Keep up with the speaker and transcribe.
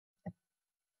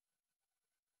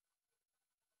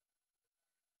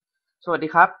สวัสดี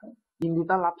ครับยินดี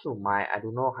ต้อนรับสู่ My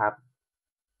Arduino ครับ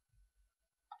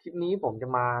คลิปนี้ผมจะ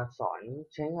มาสอน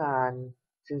ใช้งาน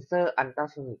เซ็นเซอร์อัลตรา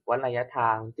โซนิกวัดระยะทา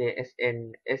ง JSN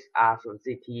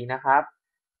SR04T นะครับ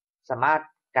สามารถ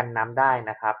กันน้ำได้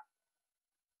นะครับ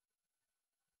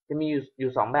จะมีอ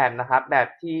ยู่2แบบนะครับแบบ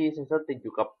ที่เซ็นเซอร์ติดอ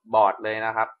ยู่กับบอร์ดเลยน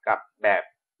ะครับกับแบบ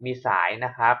มีสายน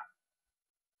ะครับ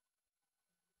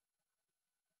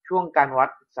ช่วงการวัด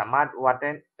สามารถวัดไ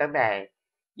ด้ตั้งแต่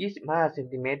25 เซน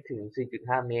ติเมตรถึง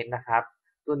 4.5 เมตรนะครับ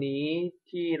ตัวนี้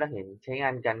ที่เราเห็นใช้งา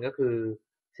นกันก็คือ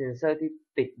เซ็นเซอร์ที่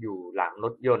ติดอยู่หลังร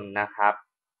ถยนต์นะครับ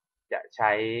จะใ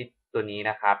ช้ตัวนี้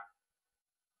นะครับ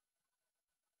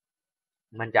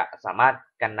มันจะสามารถ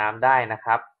กันน้ำได้นะค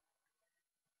รับ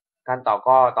การต่อ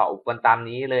ก็ต่ออุปกรณ์ตาม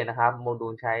นี้เลยนะครับโมดู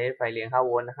ลใช้ไฟเลี้ยง5 โว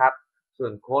ลต์นะครับส่ว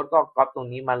นโค้ดก็ก๊อปตรง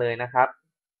นี้มาเลยนะครับ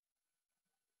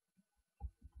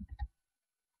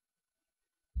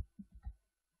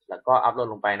แล้วก็อัปโหลด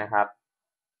ลงไปนะครับ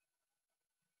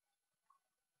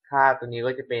ค่าตัวนี้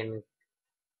ก็จะเป็น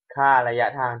ค่าระยะ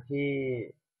ทางที่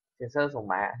เซ็นเซอร์ส่ง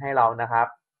มาให้เรานะครับ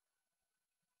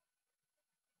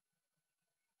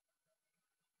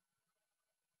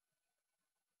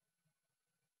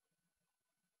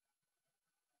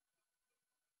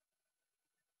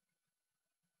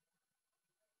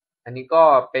อันนี้ก็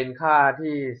เป็นค่า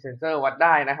ที่เซ็นเซอร์วัดไ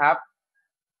ด้นะครับ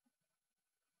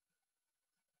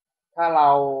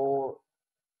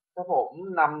ถ้าผม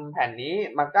นำแผ่นนี้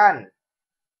มากั้น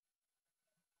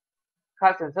ค่า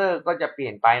เซ็นเซอร์ก็จะเปลี่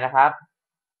ยนไปนะครับ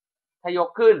ถ้ายก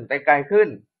ขึ้นไปไกลขึ้น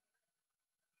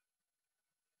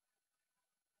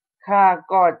ค่า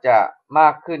ก็จะมา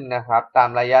กขึ้นนะครับตาม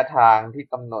ระยะทางที่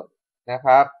กำหนดนะค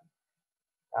รับ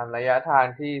ตามระยะทาง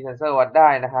ที่เซ็นเซอร์วัดได้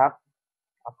นะครับ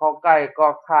เข้าใกล้ก็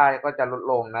ค่าก็จะลด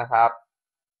ลงนะครับ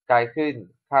ไกลขึ้น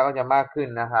ค่าก็จะมากขึ้น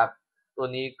นะครับตัว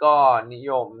นี้ก็นิ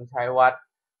ยมใช้วัด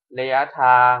ระยะท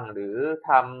างหรือท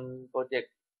ำโปรเจก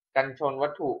ต์กันชนวั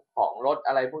ตถุของรถ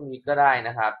อะไรพวกนี้ก็ได้น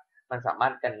ะครับมันสามาร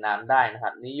ถกันน้ำได้นะค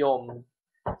รับนิยม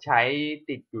ใช้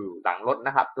ติดอยู่หลังรถน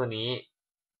ะครับตัวนี้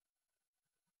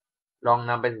ลอง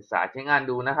นำไปศึกษาใช้งาน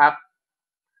ดูนะครับ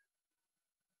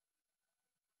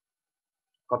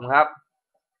ขอบคุณครับ